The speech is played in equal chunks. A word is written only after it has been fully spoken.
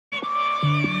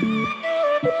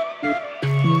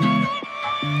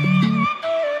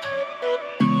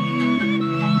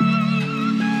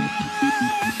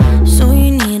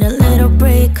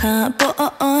can't,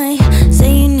 boy.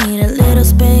 Say you need a little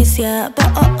space, yeah,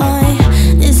 boy.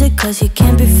 Is it cause you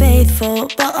can't be faithful,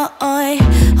 boy?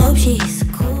 Hope she's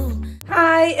cool.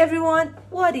 Hi everyone,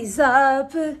 what is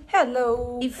up?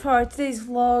 Hello. For today's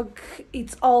vlog,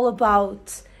 it's all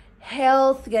about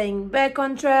health, getting back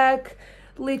on track.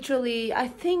 Literally, I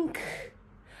think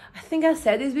I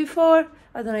said this before.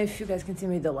 I don't know if you guys can see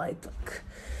me the light. Look.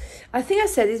 I think I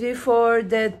said this before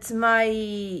that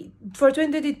for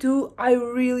 2022 I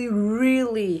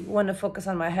really want to focus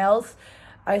on my health.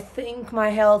 I think my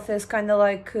health is kind of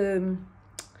like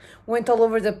went all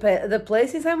over the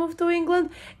place since I moved to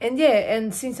England, and yeah,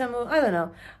 and since I don't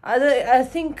know, I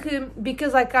think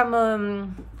because like I'm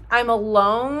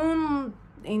alone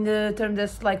in the term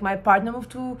that's like my partner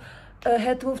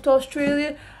had to move to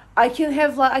Australia. I can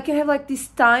have like this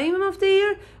time of the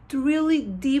year to really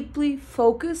deeply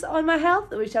focus on my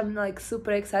health, which I'm like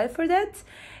super excited for that.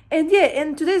 And yeah,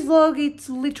 and today's vlog, it's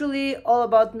literally all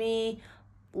about me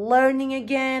learning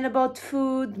again about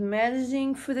food,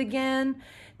 managing food again.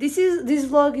 This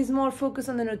vlog is more focused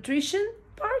on the nutrition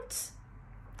parts,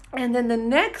 and then the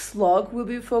next vlog will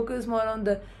be focused more on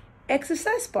the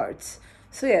exercise parts.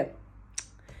 So yeah,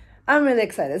 I'm really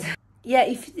excited. Yeah,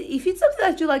 if it's something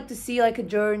that you like to see, like a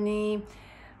journey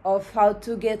of how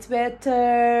to get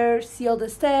better, see all the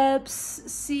steps,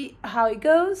 see how it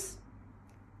goes,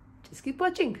 just keep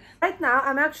watching. Right now,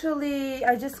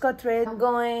 I just got ready. I'm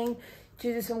going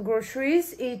to do some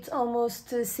groceries. It's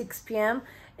almost 6 p.m.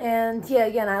 and yeah,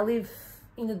 again, I live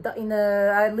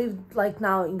like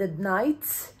now in the night.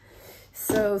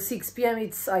 So 6 p.m.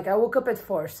 it's like I woke up at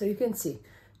 4, so you can see.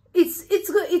 It's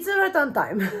good. It's right on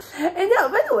time. And yeah,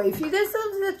 by the way, if there's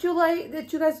something that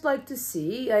you guys like to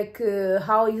see, like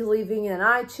how you living in a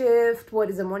night shift, what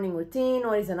is a morning routine,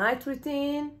 what is a night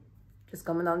routine, just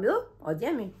comment down below or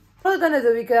DM me. What I'm gonna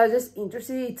do, because I'm just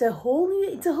interested.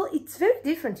 It's very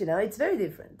different, you know. It's very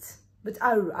different, but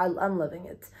I'm loving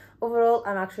it. Overall,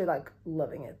 I'm actually like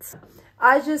loving it.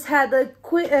 I just had a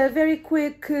very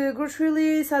quick grocery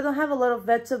list. I don't have a lot of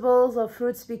vegetables or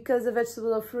fruits because the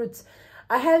vegetables or fruits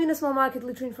I have in a small market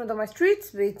literally in front of my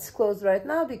street, but it's closed right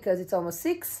now because it's almost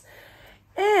 6.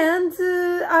 And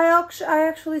I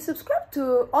actually subscribe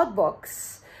to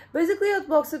Oddbox. Basically,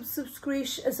 Oddbox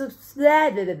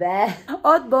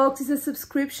Oddbox is a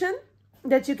subscription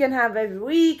that you can have every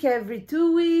week, every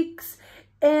 2 weeks,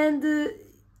 and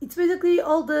it's basically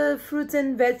all the fruits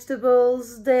and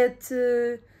vegetables that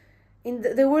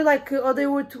they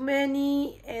were too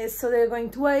many, so they're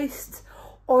going to waste.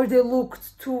 Or they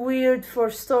looked too weird for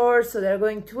stores, so they're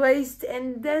going to waste,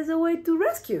 and there's a way to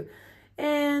rescue.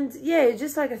 And yeah, it's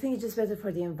just like, I think it's just better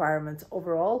for the environment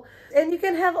overall. And you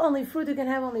can have only fruit, you can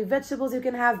have only vegetables, you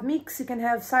can have mix, you can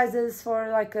have sizes for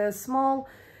like small,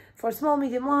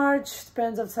 medium, large,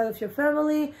 depends on the size of your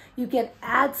family. You can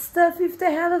add stuff if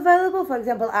they have available. For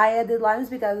example, I added limes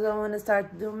because I want to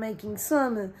start making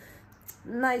some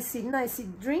nicey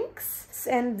drinks.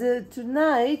 And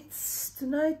tonight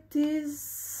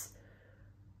is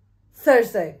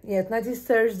Thursday. Yeah, tonight is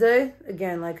Thursday.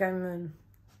 Again, like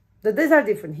the days are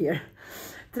different here.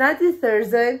 Tonight is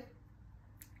Thursday,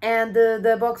 and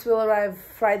the box will arrive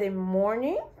Friday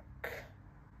morning,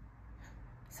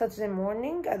 Saturday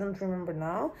morning, I don't remember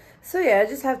now. So yeah, I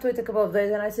just have to wait a couple of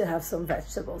days and I still have some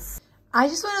vegetables. I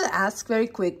just wanted to ask very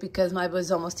quick, because my boss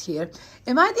is almost here.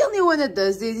 Am I the only one that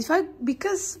does this?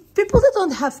 Because people that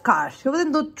don't have cars, people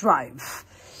that don't drive,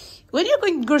 when you're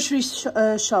going grocery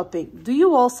shopping, do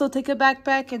you also take a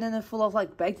backpack and then a full of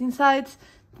like bags inside to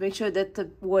make sure that the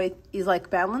weight is like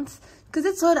balanced? Because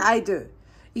that's what I do.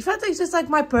 If I take just like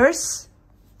my purse,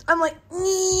 I'm like,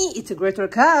 it's a great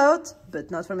workout,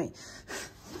 but not for me.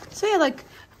 So yeah, like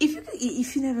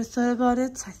if you never thought about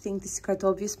it, I think this is quite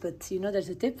obvious, but you know, there's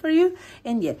a tip for you.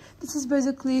 And yeah, this is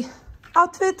basically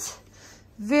outfit,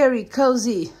 very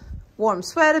cozy, warm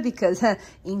sweater because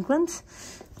England.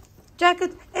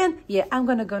 Jacket, and yeah, I'm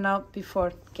gonna go now before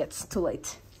it gets too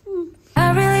late.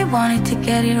 I really wanted to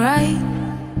get it right,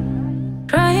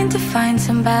 trying to find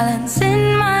some balance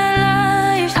in my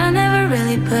life. I never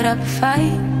really put up a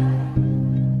fight,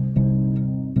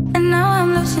 and now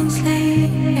I'm losing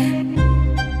sleep.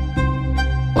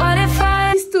 What if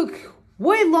This took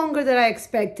way longer than I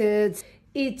expected.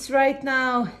 It's right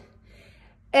now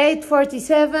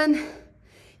 8:47.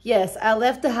 Yes, I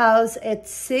left the house at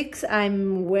 6.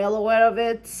 I'm well aware of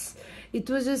it. It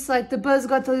was just like the bus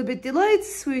got a little bit delayed,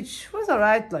 which was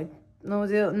alright, like no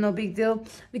deal, no big deal.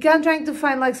 Because I'm trying to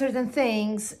find like certain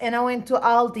things, and I went to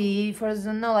Aldi. For those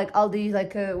who don't know, like Aldi is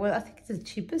like well, I think it's the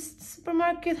cheapest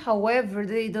supermarket. However,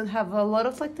 they don't have a lot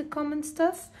of like the common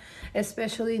stuff,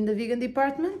 especially in the vegan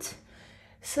department.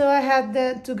 So I had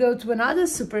then to go to another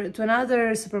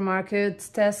supermarket,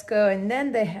 Tesco, and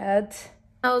then they had.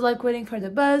 I was like waiting for the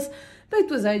bus, but it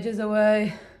was ages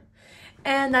away,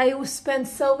 and I spent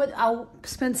so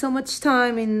much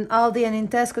time in Aldi and in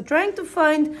Tesco trying to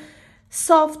find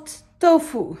soft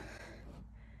tofu.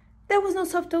 There was no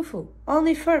soft tofu,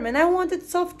 only firm, and I wanted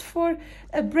soft for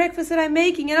a breakfast that I'm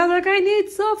making, and I was like, I need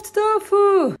soft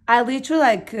tofu. I literally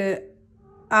like,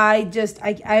 I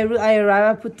arrived,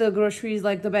 I put the groceries,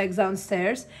 like the bags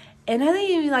downstairs, and I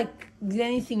didn't even like do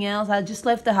anything else. I just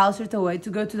left the house right away to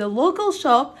go to the local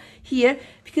shop here,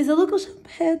 because the local shop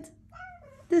had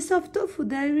the soft tofu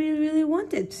that I really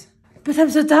wanted. But I'm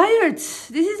so tired. This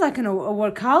is like a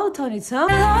workout on its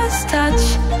own. I lost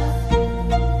touch.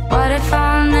 What if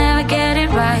I'll never get it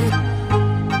right?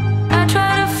 I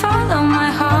try to follow my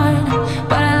heart,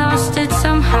 but I lost it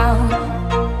somehow.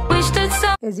 Wish that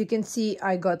As you can see,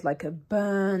 I got like a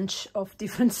bunch of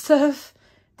different stuff.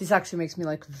 This actually makes me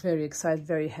like very excited,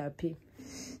 very happy.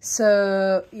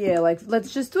 So yeah, like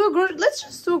let's just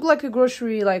do like a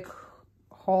grocery like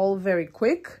haul very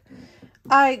quick.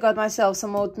 I got myself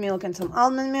some oat milk and some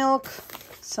almond milk,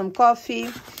 some coffee,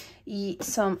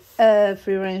 some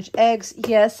free-range eggs.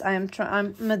 Yes, I'm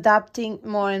adapting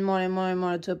more and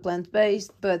more to a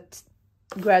plant-based, but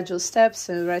gradual steps.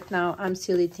 So right now I'm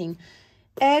still eating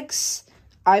eggs.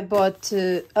 I bought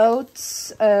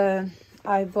oats.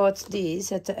 I bought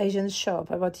these at the Asian shop.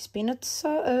 I bought this peanut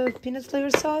flavor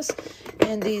sauce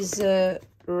and this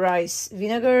rice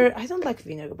vinegar. I don't like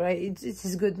vinegar, but it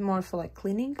is good more for like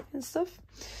cleaning and stuff.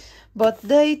 But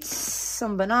dates,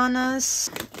 some bananas.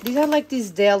 These are like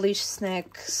these delish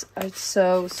snacks. It's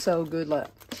so good. Like,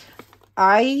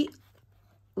 I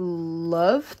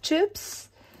love chips.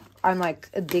 I'm like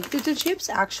addicted to chips,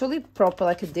 actually, proper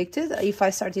like addicted. If I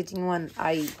start eating one,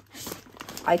 I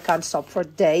can't stop for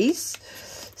days.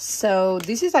 So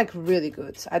this is like really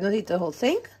good. I don't eat the whole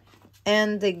thing.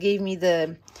 And they gave me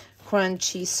the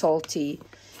crunchy, salty.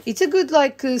 It's a good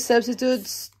like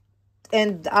substitute.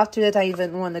 And after that, I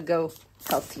even want to go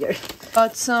healthier.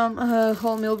 Got some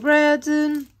wholemeal bread,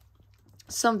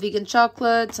 some vegan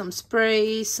chocolate, some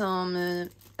spray, some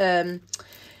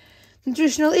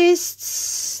nutritional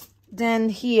yeasts. Then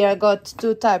here I got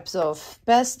 2 types of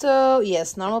pesto.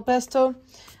 Yes, normal pesto.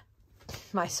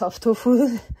 My soft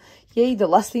tofu. Yay, the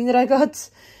last thing that I got.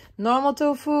 Normal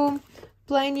tofu.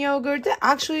 Plain yogurt.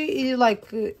 Actually, like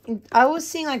I was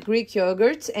seeing like Greek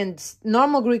yogurt and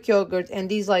normal Greek yogurt and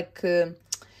these like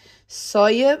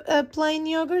soya plain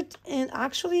yogurt, and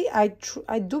actually I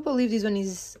do believe this one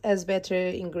has better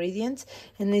ingredients,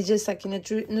 and it's just like in a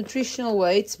nutritional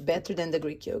way it's better than the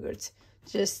Greek yogurt.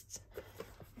 Just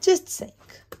saying.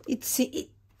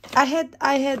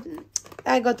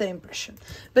 I got the impression.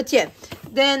 But yeah,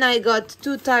 then I got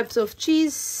 2 types of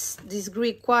cheese, this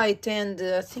Greek white and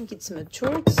I think it's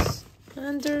matured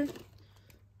under,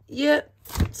 yeah,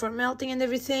 for melting and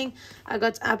everything. I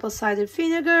got apple cider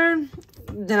vinegar.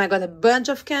 Then I got a bunch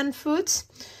of canned foods,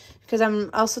 because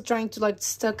I'm also trying to like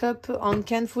stock up on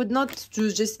canned food, not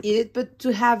to just eat it, but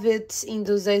to have it in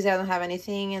those days I don't have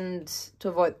anything and to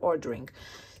avoid ordering.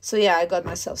 So yeah, I got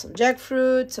myself some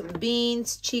jackfruit, some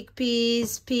beans,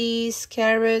 chickpeas, peas,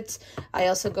 carrots. I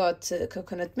also got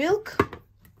coconut milk.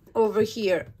 Over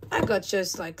here, I got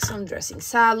just like some dressing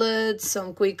salads,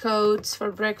 some quick oats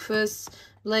for breakfast,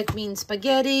 black bean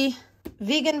spaghetti,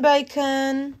 vegan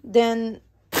bacon. Then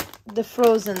the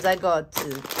frozens, I got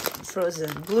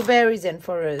frozen blueberries and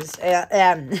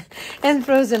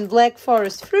frozen black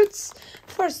forest fruits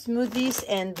for smoothies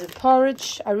and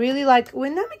porridge. I really like,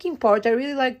 when I'm making porridge, I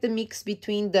really like the mix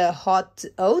between the hot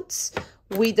oats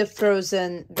with the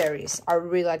frozen berries. I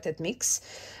really like that mix.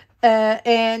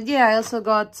 And yeah, I also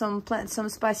got some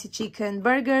spicy chicken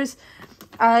burgers.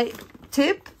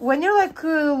 Tip, when you're like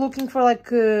looking for like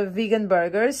vegan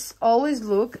burgers, always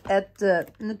look at the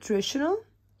nutritional,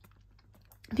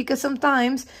 because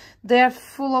sometimes they are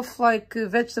full of like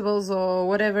vegetables or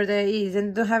whatever they eat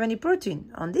and don't have any protein.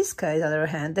 On this case, on the other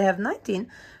hand, they have 19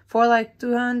 for like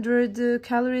 200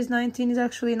 calories. 19 is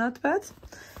actually not bad.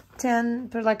 10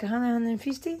 per like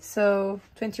 150, so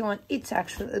 21. It's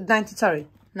actually 19. Sorry,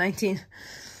 19.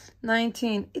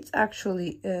 19. It's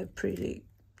actually pretty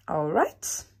all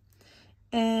right.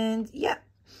 And yeah,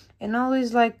 and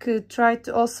always like try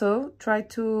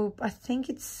to I think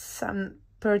it's some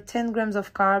per 10 grams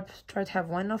of carb, try to have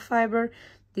 1 of fiber.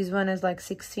 This one is like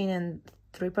 16 and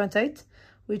 3.8,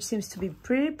 which seems to be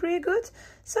pretty good.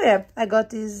 So yeah, I got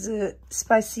these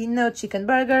spicy no chicken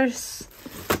burgers.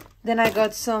 Then I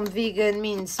got some vegan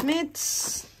minced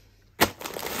meats,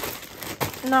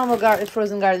 normal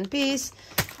frozen garden peas.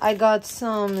 I got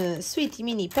some sweetie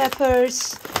mini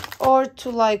peppers, or to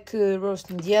like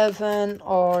roast in the oven,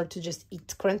 or to just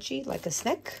eat crunchy like a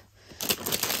snack.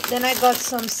 Then I got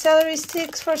some celery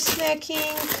sticks for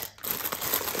snacking,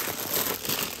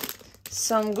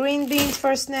 some green beans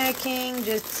for snacking,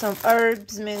 just some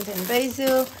herbs, mint and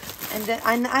basil. And then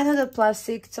I know the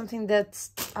plastic, something that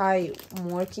I'm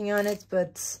working on it,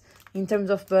 but in terms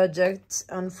of budget,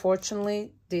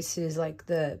 unfortunately, this is like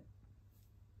the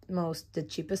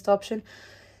cheapest option,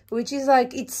 which is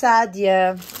like, it's sad.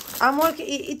 Yeah, I'm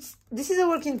working, this is a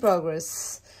work in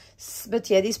progress, but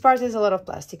yeah, this part is a lot of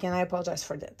plastic and I apologize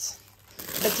for that.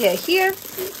 But yeah, here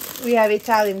we have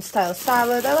Italian style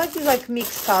salad. I like these like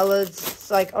mixed salads.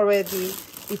 It's like already,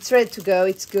 it's ready to go,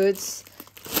 it's good.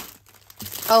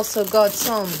 Also got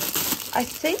some, I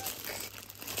think,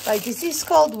 like this is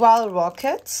called wild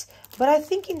rockets, but I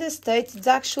think in the States it's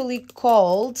actually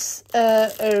called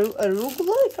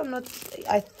arugula, if I'm not,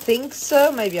 I think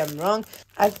so, maybe I'm wrong.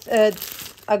 I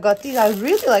got these, I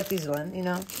really like this one, you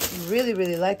know,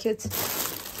 really like it.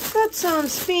 Got some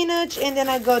spinach, and then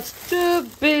I got 2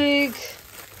 big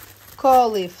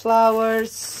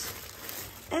cauliflowers,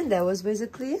 and that was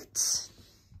basically it.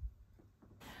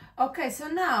 Okay, so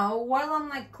now while I'm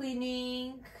like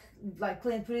cleaning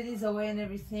these away and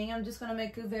everything, I'm just gonna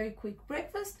make a very quick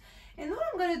breakfast. And what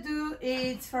I'm gonna do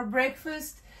is, for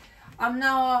breakfast, I'm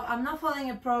not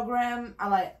following a program.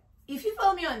 If you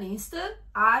follow me on Insta,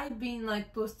 I've been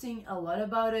like posting a lot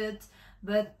about it,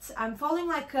 but I'm following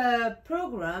like a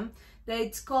program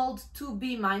that's called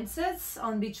 2B Mindsets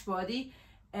on Beachbody.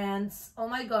 And oh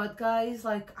my god, guys,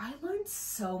 like I learned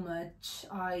so much.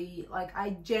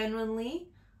 I genuinely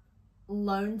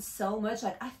learned so much.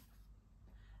 Like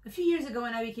a few years ago,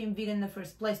 when I became vegan in the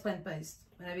first place, plant-based,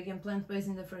 when I became plant-based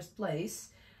in the first place,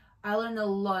 I learned a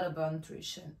lot about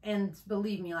nutrition. And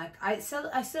believe me, like I still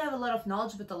have a lot of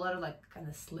knowledge, but a lot of like kind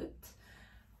of slipped.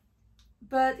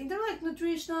 But in terms of like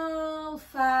nutritional,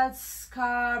 fats,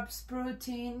 carbs,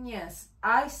 protein, yes,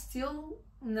 I still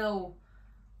know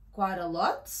quite a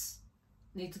lot.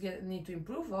 Need to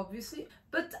improve, obviously.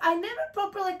 But I never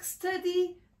properly like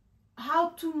study how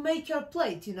to make your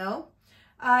plate, you know.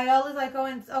 I always like go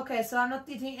and, okay, so I'm not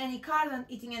eating any carbs, I'm not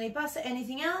eating any pasta,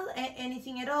 anything else,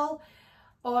 anything at all,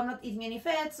 or I'm not eating any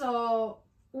fats, or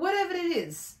whatever it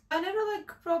is. I never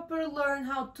like proper learn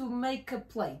how to make a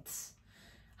plate.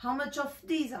 How much of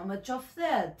this, how much of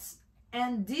that.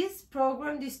 And this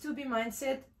program, this 2B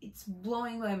Mindset, it's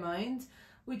blowing my mind,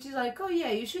 which is like, oh yeah,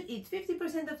 you should eat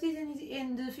 50% of this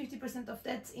and 50% of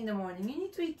that in the morning. You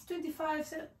need to eat 25.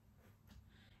 So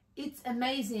it's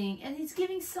amazing, and it's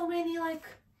giving so many like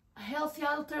healthy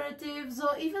alternatives,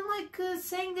 or even like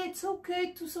saying that it's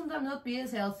okay to sometimes not be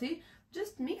as healthy.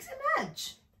 Just mix and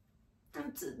match,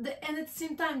 and at the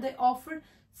same time they offer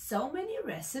so many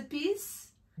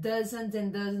recipes, dozens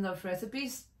and dozens of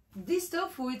recipes. This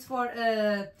tofu, it's for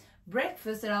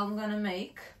breakfast that I'm gonna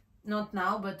make, not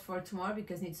now but for tomorrow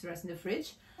because it needs to rest in the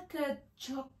fridge. Like a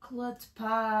chocolate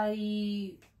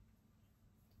pie,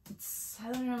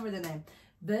 I don't remember the name,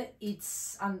 but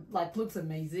it's like looks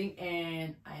amazing,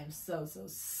 and I am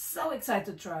so excited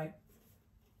to try.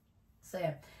 So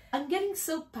yeah, I'm getting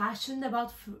so passionate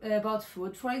about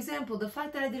food. For example, the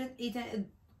fact that I didn't eat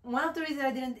one of the reasons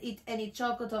I didn't eat any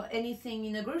chocolate or anything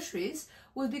in the groceries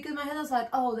was because my head was like,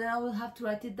 oh, then I will have to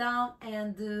write it down,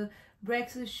 and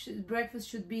breakfast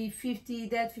should be 50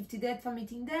 that, 50 that. If I'm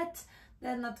eating that,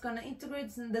 they're not gonna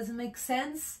integrate, and doesn't make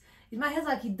sense. In my head,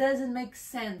 like, it doesn't make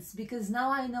sense, because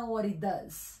now I know what it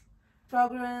does.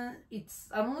 Program,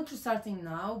 I'm only starting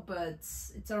now, but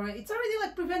it's already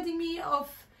like preventing me of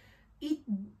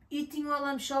eating while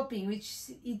I'm shopping,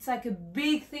 which it's like a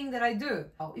big thing that I do.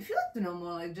 Oh, if you like to know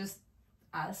more, like just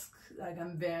ask. Like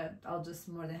I'll just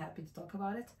more than happy to talk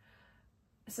about it.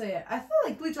 So yeah, I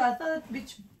thought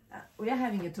that we are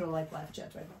having a total like live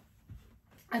chat right now.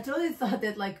 I totally thought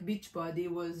that like Beachbody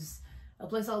was a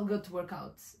place I'll go to work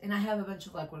out, and I have a bunch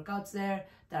of like workouts there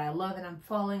that I love and I'm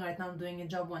following. Right now I'm doing a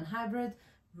Job 1 hybrid,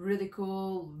 really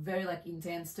cool, very like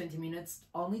intense, 20 minutes,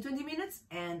 only 20 minutes,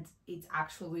 and it's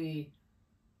actually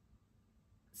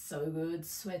so good.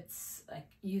 Sweats, like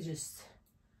you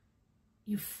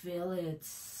feel it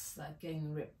like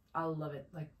getting ripped. I love it.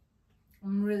 Like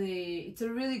it's a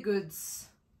really good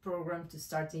program to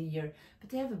start the year, but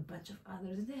they have a bunch of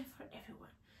others and they have for everyone.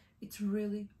 It's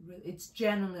it's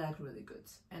genuinely like really good,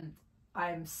 and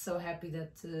I'm so happy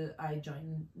that I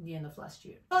joined the end of last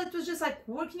year. Well, it was just like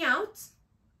working out.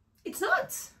 It's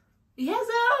not. It has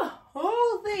a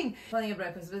whole thing. Planning a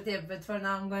breakfast, but yeah. But for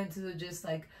now, I'm going to do just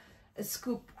like a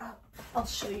scoop. I'll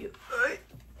show you.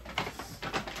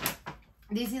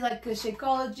 This is like a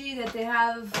Shakeology that they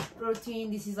have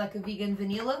protein. This is like a vegan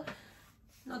vanilla.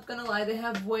 Not gonna lie, they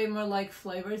have way more like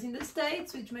flavors in the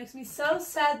States, which makes me so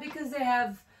sad because they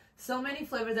have so many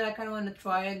flavors that I kind of want to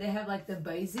try, and they have like the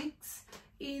basics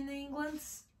in England.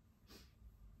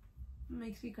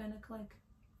 Makes me kind of like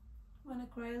want to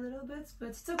cry a little bit, but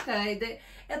it's okay. They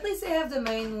at least they have the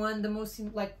main one, the most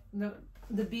like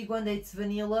the big one that's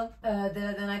vanilla.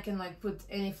 Then I can like put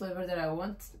any flavor that I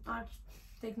want,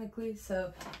 technically,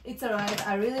 so it's alright.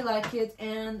 I really like it,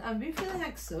 and I'm really feeling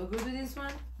like so good with this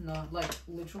one. No, like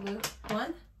literally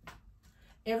one.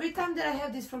 Every time that I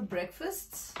have this for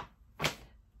breakfast,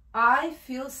 I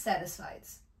feel satisfied.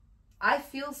 I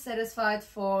feel satisfied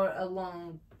for a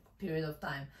long period of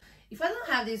time. If I don't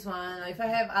have this one, or if I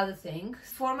have other things,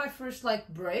 for my first like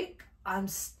break, I'm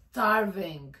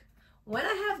starving. When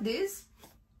I have this,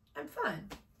 I'm fine.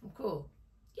 I'm cool.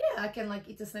 Yeah, I can like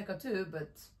eat a snack or two, but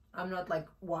I'm not like,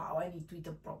 wow, I need to eat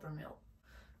a proper meal.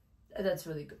 That's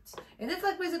really good. And that's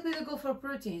like basically the goal for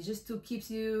protein, just to keep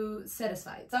you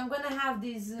satisfied. So I'm gonna have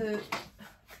these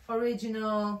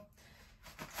original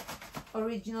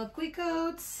quick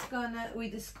oats,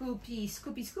 with the Scoopy.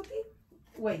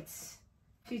 Wait.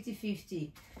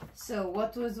 50-50. So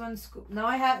what was one scoop? Now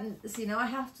I have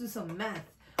to do some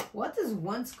math. What does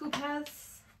one scoop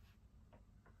has?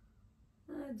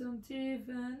 I don't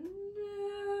even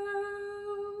know.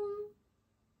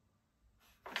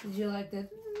 Did you like that?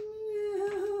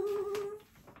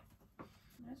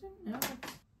 I don't know.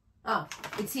 Oh,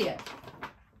 it's here.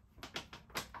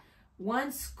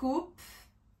 One scoop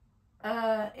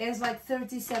is like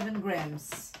 37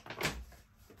 grams.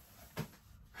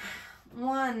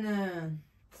 One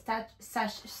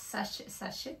sachets.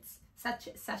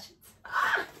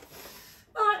 Ah,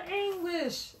 not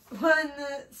English. One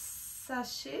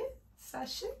sachet.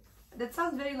 That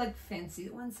sounds very like fancy.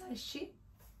 One sachet.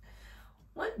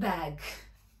 One bag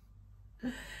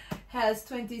has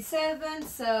 27,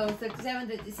 so 37,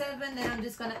 37. Then I'm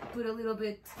just gonna put a little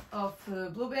bit of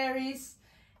blueberries,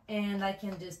 and I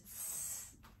can just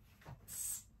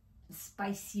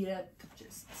spice it up,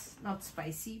 just not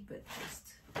spicy, but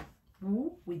just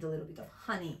with a little bit of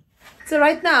honey. So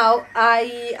right now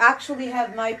I actually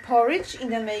have my porridge in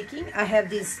the making. I have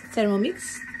this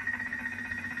Thermomix.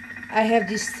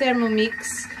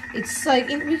 It's like,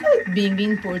 we call it Bing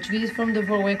in Portuguese, from the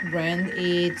Vorwerk brand.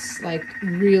 It's like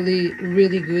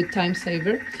really good time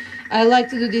saver. I like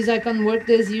to do this like on work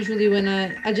days, usually when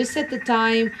I just set the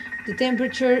time, the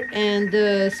temperature, and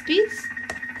the speeds.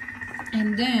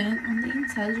 And then on the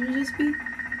inside will just be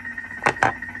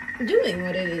doing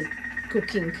what it is,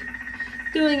 cooking,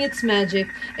 doing its magic.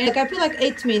 And like I put like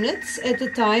 8 minutes at a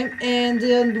time, and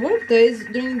on the work days,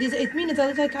 during these 8 minutes,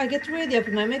 I get ready, I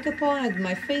put my makeup on, I do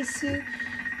my face,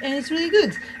 and it's really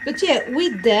good. But yeah,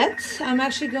 with that,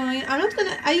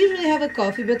 I usually have a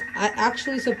coffee, but I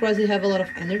actually surprisingly have a lot of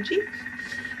energy.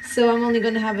 So I'm only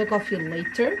gonna have a coffee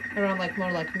later, around like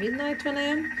more like midnight when I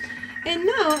am. And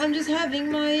now I'm just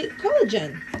having my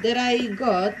collagen that I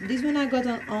got. This one I got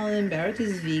on Allen & Barrett.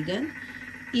 It's vegan.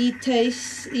 It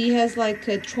has like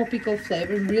a tropical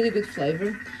flavor, really good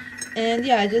flavor. And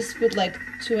yeah, I just put like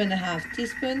 2.5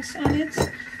 teaspoons on it.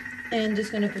 And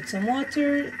just gonna put some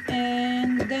water.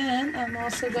 And then I'm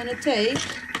also gonna take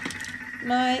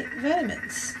my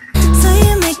vitamins. So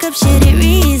you make up shitty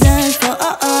reasons for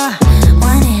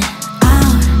want it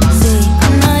out. See,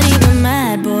 I'm not even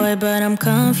mad, boy, but I'm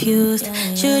confused.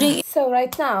 Shooting. So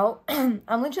right now,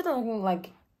 I'm literally looking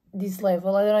like this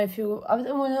level. I don't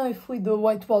know if with the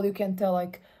white wall you can tell,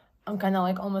 like I'm kind of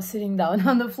like almost sitting down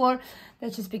on the floor.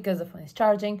 That's just because the phone is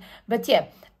charging. But yeah,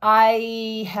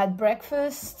 I had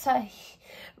breakfast.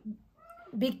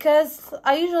 Because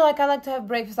I usually I like to have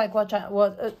breakfast, like I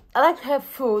like to have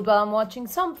food while I'm watching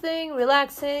something,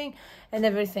 relaxing and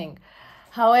everything.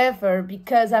 However,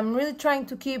 because I'm really trying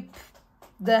to keep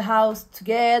the house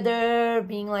together,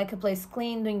 being like a place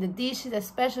clean, doing the dishes,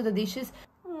 especially the dishes.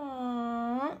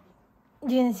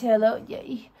 Jenny's hello,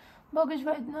 yay. Bogus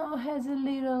right now has a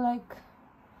little like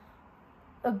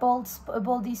a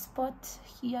baldy spot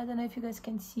here. I don't know if you guys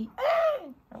can see.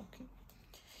 Okay.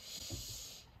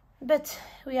 But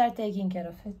we are taking care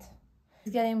of it.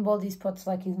 He's getting baldy spots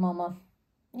like his mama.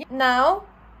 Now,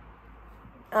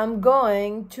 I'm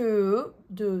going to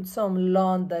do some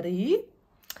laundry.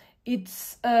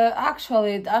 It's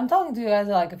actually, I'm talking to you guys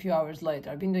like a few hours later.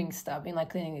 I've been doing stuff, been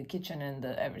like cleaning the kitchen and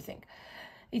everything.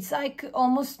 It's like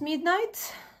almost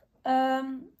midnight.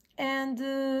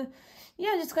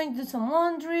 Yeah, just going to do some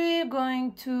laundry,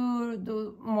 going to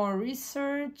do more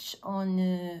research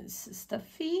on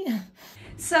stuffy.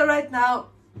 So right now,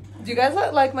 do you guys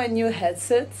like my new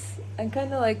headsets? I'm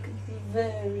kind of like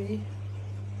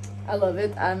I love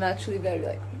it. I'm actually very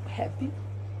like happy.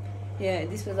 Yeah,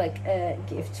 this was like a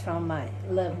gift from my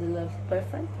lovely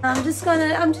boyfriend. I'm just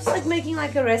like making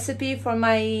like a recipe for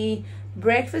my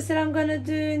breakfast that I'm gonna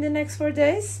do in the next 4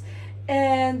 days.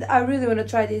 And I really want to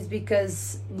try this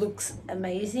because it looks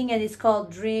amazing, and it's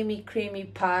called Dreamy Creamy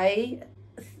Pie,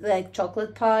 like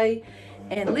chocolate pie.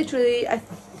 And literally, I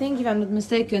think if I'm not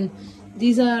mistaken,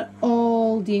 these are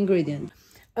all the ingredients.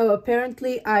 Oh,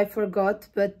 apparently I forgot,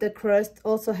 but the crust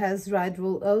also has dried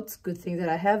rolled oats. Good thing that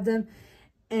I have them.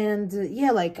 And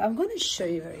yeah, like I'm gonna show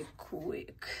you very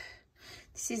quick.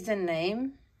 This is the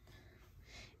name.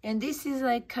 And this is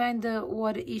like kind of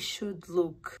what it should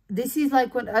look. This is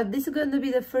like what this is going to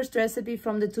be the first recipe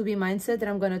from the To Be mindset that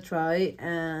I'm gonna try,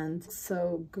 and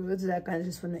so good that I kind of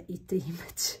just want to eat the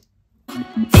image.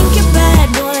 Think you're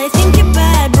bad, boy, think you're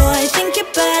bad, boy, think you're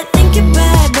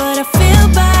bad, but I feel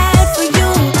bad for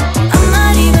you. I'm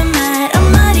not even mad,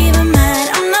 I'm not even mad,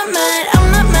 I'm not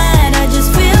mad, I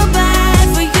just feel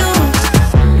bad for you.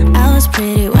 I was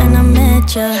pretty when I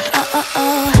met ya,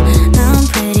 now I'm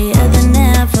prettier than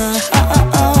ever,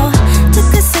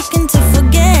 took a second to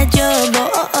forget your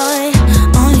boy,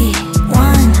 only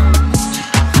one.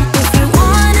 If you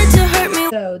wanted to hurt me.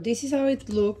 So this is how it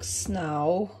looks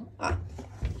now.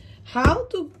 How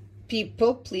do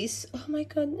people please, oh my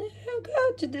god, no,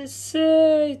 go to the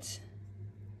side.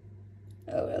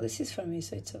 Oh well, this is for me,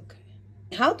 so it's okay.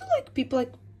 How do like people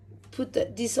like put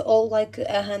this all like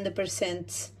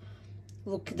 100%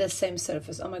 look the same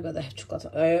surface? Oh my god, I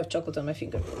have chocolate on my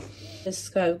finger.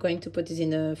 Just going to put this in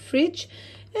the fridge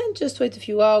and just wait a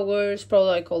few hours,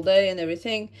 probably like all day and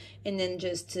everything, and then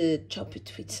just chop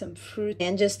it with some fruit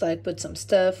and just like put some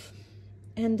stuff,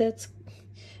 and that's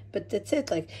it.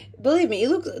 Like, believe me, it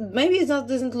looks, maybe it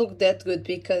doesn't look that good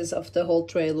because of the whole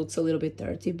tray looks a little bit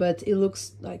dirty, but it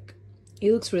looks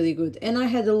really good. And I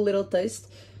had a little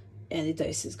taste, and it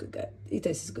tastes good, guys. It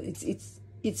tastes good.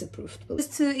 It's approved.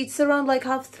 It's around like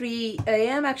 3:30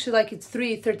 a.m. Actually, like it's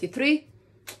 3:33.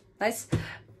 Nice.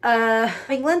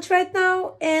 Having lunch right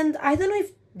now, and I don't know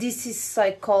if this is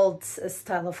like called a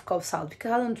style of Cobb salad,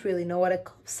 because I don't really know what a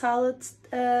Cobb salad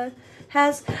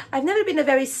has. I've never been a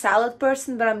very salad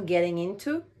person, but I'm getting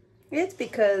into it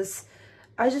because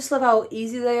I just love how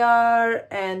easy they are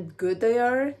and good they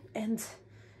are, and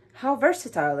how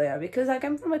versatile they are. Because I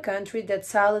come from a country that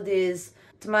salad is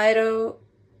tomato,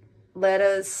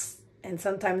 lettuce, and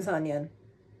sometimes onion,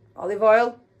 olive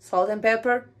oil, salt and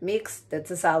pepper, mix.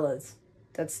 That's a salad.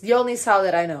 That's the only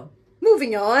salad I know.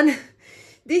 Moving on.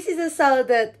 This is a salad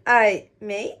that I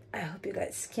made. I hope you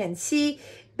guys can see.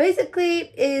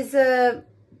 Basically is a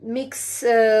mix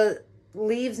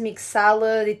leaves mixed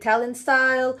salad, Italian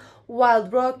style,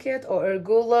 wild rocket or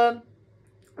arugula,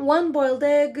 1 boiled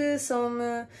egg,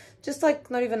 some just like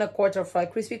not even a quarter of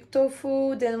like crispy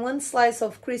tofu, then 1 slice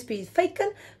of crispy fake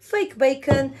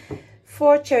bacon,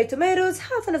 4 cherry tomatoes,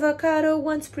 half an avocado,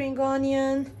 1 spring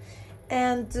onion,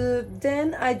 and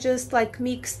then I just like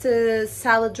mixed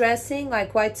salad dressing,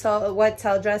 like white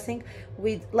salad dressing,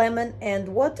 with lemon and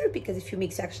water, because if you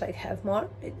mix actually I have more,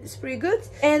 it's pretty good.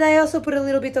 And I also put a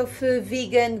little bit of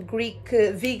vegan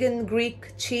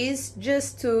Greek cheese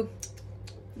just to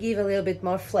give a little bit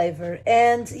more flavor.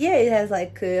 And yeah, it has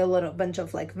like a bunch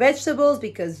of like vegetables,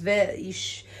 because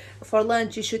for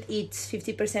lunch you should eat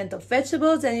 50% of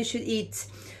vegetables, and you should eat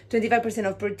 25%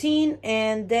 of protein,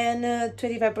 and then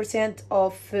 25%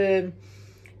 of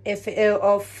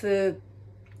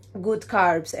good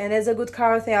carbs. And as a good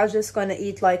carb thing, I was just gonna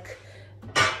eat like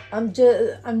I'm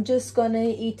just gonna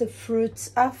eat a fruit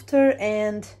after,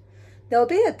 and that'll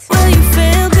be it. Well, you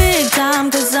feel big time,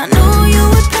 'cause I knew you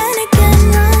would panic and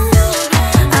run.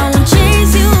 I won't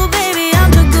chase you, baby,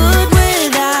 I'm too good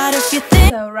without if you think.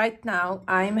 So right now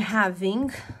I'm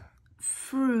having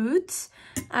fruit.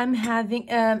 I'm having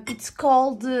it's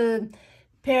called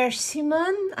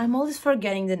persimmon. I'm always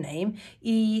forgetting the name.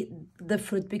 The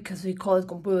fruit, because we call it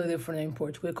completely different in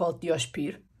Portugal. We call it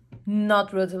diospir.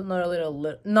 Not a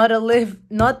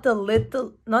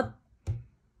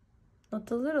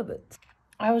little bit.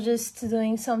 I was just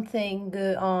doing something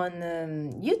on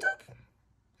YouTube.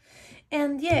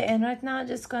 And yeah, and right now I'm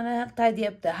just gonna tidy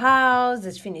up the house,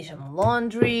 just finish some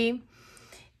laundry.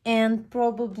 And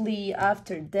probably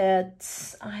after that,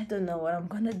 I don't know what I'm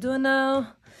gonna do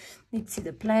now. Need to see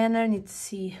the planner, need to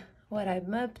see what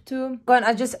I'm up to.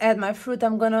 I just add my fruit.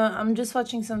 I'm just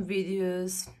watching some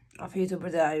videos of a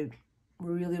YouTuber that I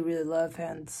really love,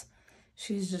 and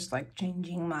she's just like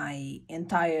changing my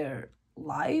entire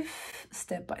life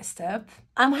step by step.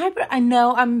 I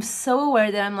know I'm so aware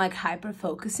that I'm like hyper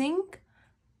focusing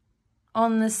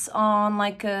on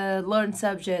like a learned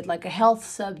subject, like a health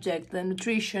subject, the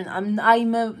nutrition, I'm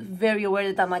very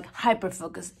aware that I'm like hyper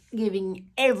focused, giving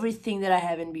everything that I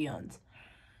have and beyond.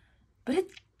 But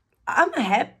I'm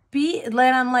happy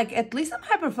that I'm like, at least I'm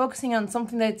hyper focusing on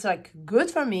something that's like good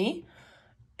for me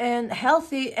and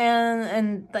healthy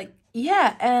and like,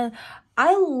 yeah. And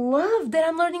I love that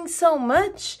I'm learning so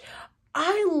much.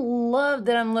 I love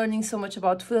that I'm learning so much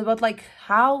about food, about like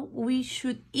how we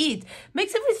should eat.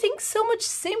 Makes everything so much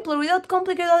simpler without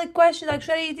complicated like questions like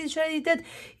should I eat this, should I eat that?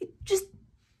 It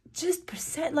just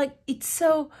percent like it's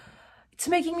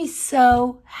making me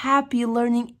so happy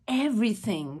learning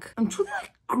everything. I'm truly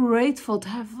like grateful to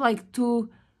have like to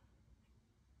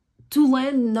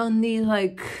land on the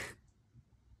like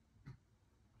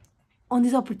on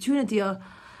this opportunity. I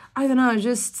don't know,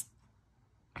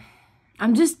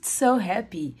 I'm just so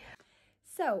happy.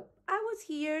 So I was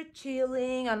here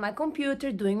chilling on my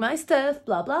computer, doing my stuff,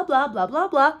 blah, blah, blah, blah, blah,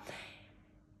 blah.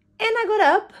 And I got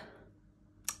up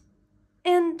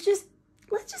and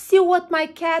let's just see what my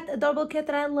cat, adorable cat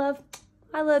that I love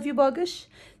you, Bogush.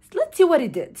 Let's see what he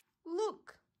did.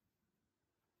 Look.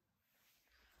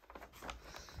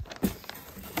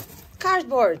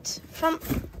 Cardboard from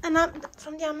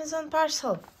the Amazon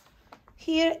parcel.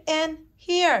 Here and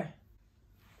here.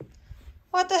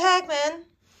 What the heck, man?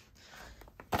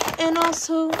 And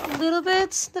also a little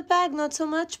bit the bag, not so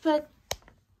much, but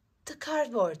the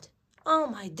cardboard. Oh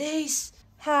my days.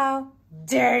 How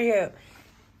dare you?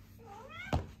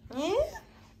 Yeah?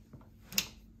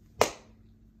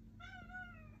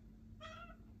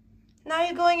 Now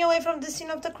you're going away from the scene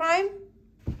of the crime?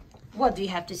 What do you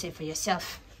have to say for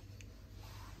yourself?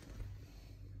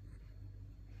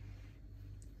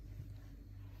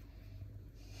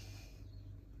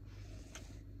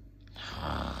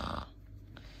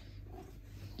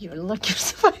 Your look, you're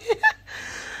so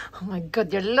oh my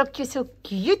god, your look, you're so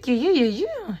cute. You.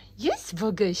 Yes,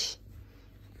 Bogush.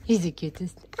 He's the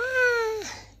cutest.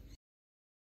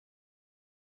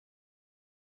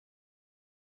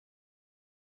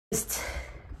 Just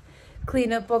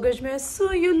clean up Bogush mess.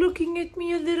 So you're looking at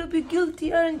me a little bit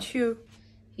guilty, aren't you?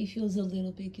 He feels a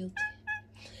little bit guilty.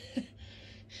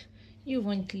 You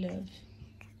want love.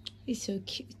 He's so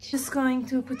cute. Just going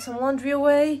to put some laundry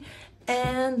away.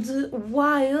 And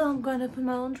while I'm gonna put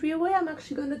my laundry away, I'm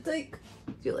actually gonna take,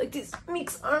 feel like this,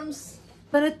 mixed arms.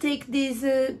 I'm gonna take this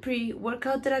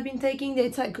pre-workout that I've been taking.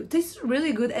 It's like, tastes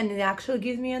really good and it actually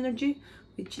gives me energy,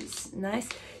 which is nice.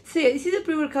 So yeah, this is the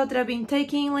pre-workout that I've been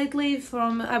taking lately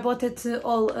from, I bought it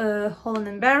all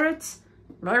Holland & Barrett.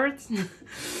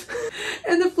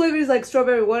 And the flavor is like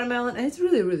strawberry watermelon and it's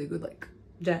really, really good, like,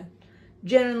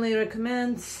 genuinely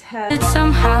recommend.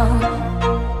 Somehow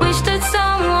wish that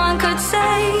someone could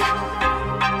say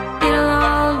it'll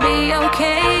all be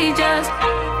okay. Just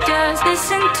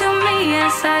listen to me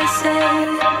as I say.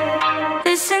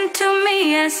 Listen to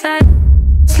me as I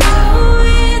slow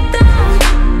it down.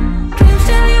 Dreams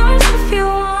tell yours if you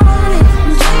want it.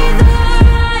 Enjoy the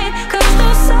ride, 'cause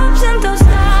those ups and those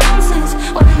downs is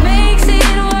what makes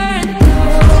it worth it.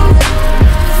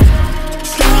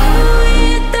 Slow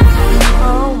it down.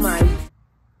 Oh my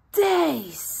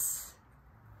days.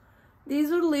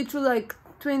 These were literally like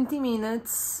 20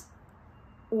 minutes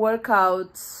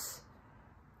workouts,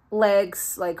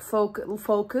 legs like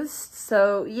focused.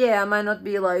 So yeah, I might not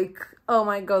be like, oh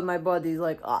my god, my body is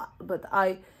like, but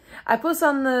I post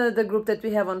on the group that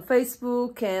we have on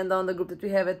Facebook and on the group that we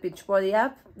have at Beachbody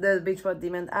app, the Beachbody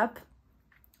Demand app.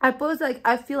 I post like,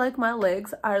 I feel like my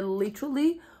legs are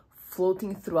literally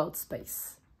floating throughout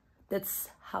space. That's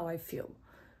how I feel.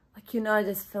 Like, you know, I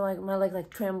just feel like my legs like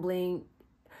trembling.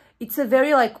 It's a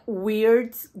very like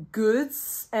weird, good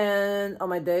and on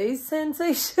my days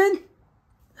sensation.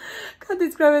 Can't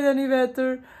describe it any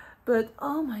better. But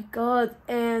oh my god.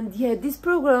 And yeah, this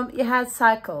program, it has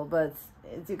cycle, but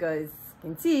as you guys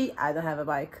can see, I don't have a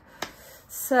bike.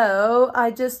 So I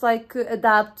just like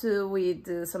adapt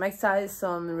with some exercise,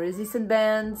 some resistance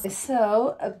bands.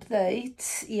 So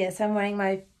update. Yes, I'm wearing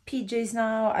my PJs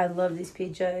now. I love these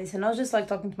PJs. And I was just like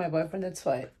talking to my boyfriend, that's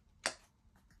why.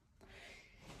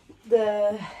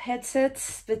 The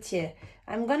headsets, but yeah,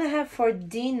 I'm gonna have for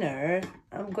dinner,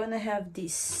 I'm gonna have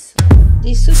this soup,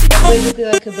 basically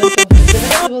like a bunch of the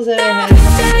vegetables that I have.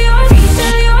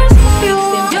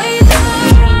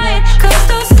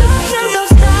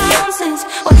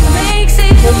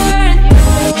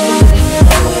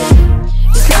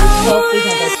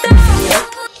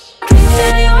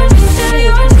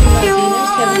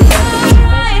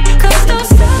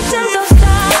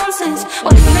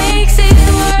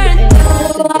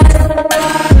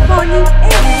 Morning,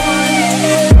 everyone.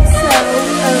 So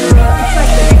it's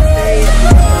like the next day.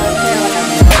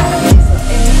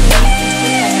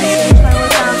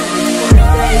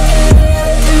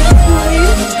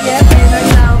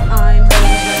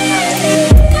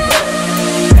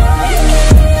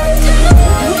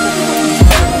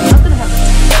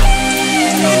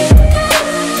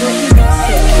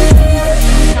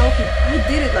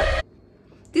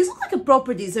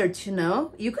 proper dessert, you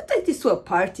know? You could take this to a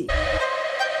party.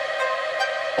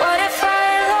 What if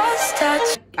I lost touch?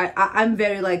 I'm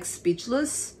very like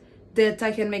speechless that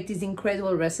I can make these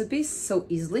incredible recipes so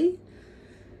easily.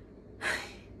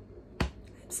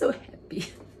 I'm so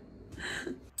happy.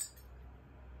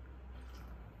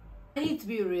 I need to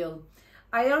be real.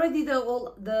 I already did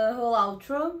the whole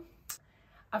outro.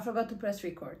 I forgot to press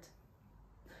record.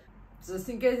 Just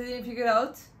in case you didn't figure it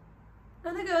out.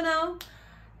 Gonna go now.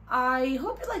 I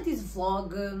hope you like this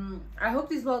vlog. I hope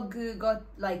this vlog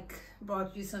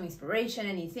brought you some inspiration,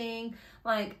 anything.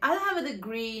 Like, I don't have a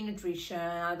degree in nutrition.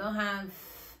 I don't have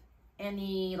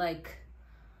any like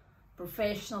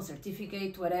professional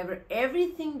certificate, whatever.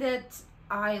 Everything that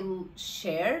I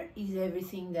share is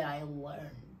everything that I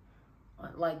learn,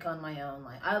 like on my own.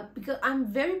 Because I'm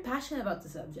very passionate about the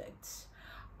subject.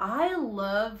 I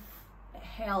love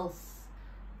health,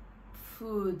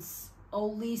 foods,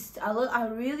 I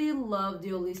really love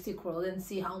the holistic world and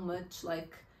see how much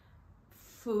like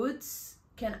foods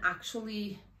can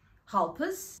actually help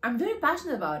us. I'm very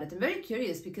passionate about it. I'm very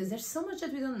curious because there's so much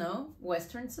that we don't know.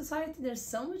 Western society, there's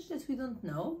so much that we don't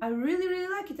know. I really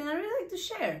like it, and I really like to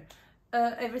share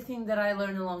everything that I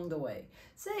learn along the way.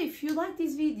 So if you like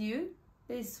this video,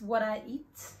 this is what I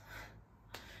eat,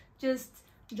 just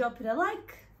drop it a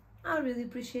like. I really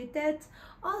appreciate that.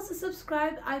 Also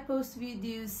subscribe. I post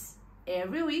videos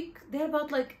every week. They're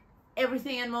about like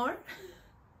everything and more.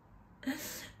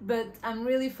 But I'm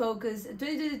really focused.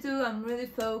 2022, I'm really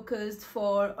focused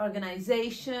for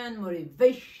organization,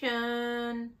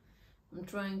 motivation. I'm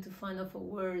trying to find out for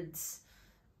words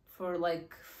for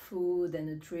like food and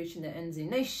nutrition that ends in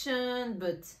nation,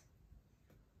 but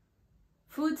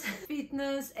food,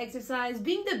 fitness, exercise,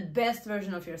 being the best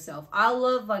version of yourself. I'm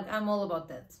all about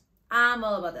that. I'm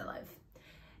all about that life.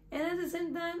 And at the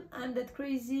same time, I'm that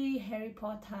crazy Harry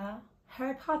Potter,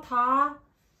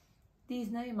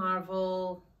 Disney,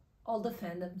 Marvel, all the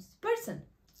fandoms person.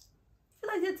 If you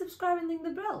like that, subscribe and ring the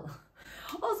bell.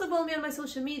 Also follow me on my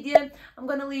social media. I'm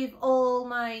gonna leave all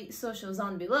my socials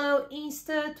on below: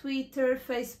 Insta, Twitter,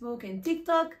 Facebook, and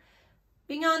TikTok.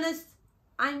 Being honest,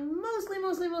 I'm mostly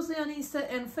on Insta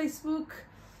and Facebook,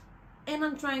 and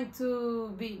I'm trying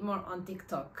to be more on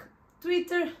TikTok.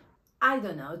 Twitter, I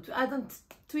don't know.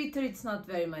 Twitter, it's not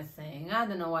very my thing. I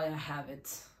don't know why I have it.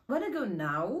 I'm gonna go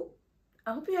now.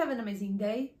 I hope you have an amazing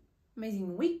day,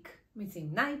 amazing week,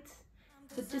 amazing night.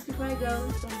 But just before I go,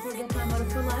 don't forget my motto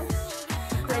for life.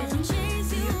 Crazy.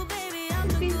 See you.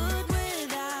 Peace.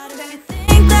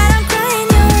 Think that I'm crying,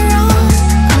 you're wrong.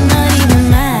 I'm not even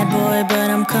mad, boy, but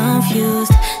I'm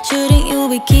confused. Shouldn't you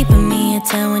be keeping me at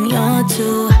 10 when you're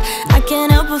 2? I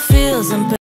can't help but feel some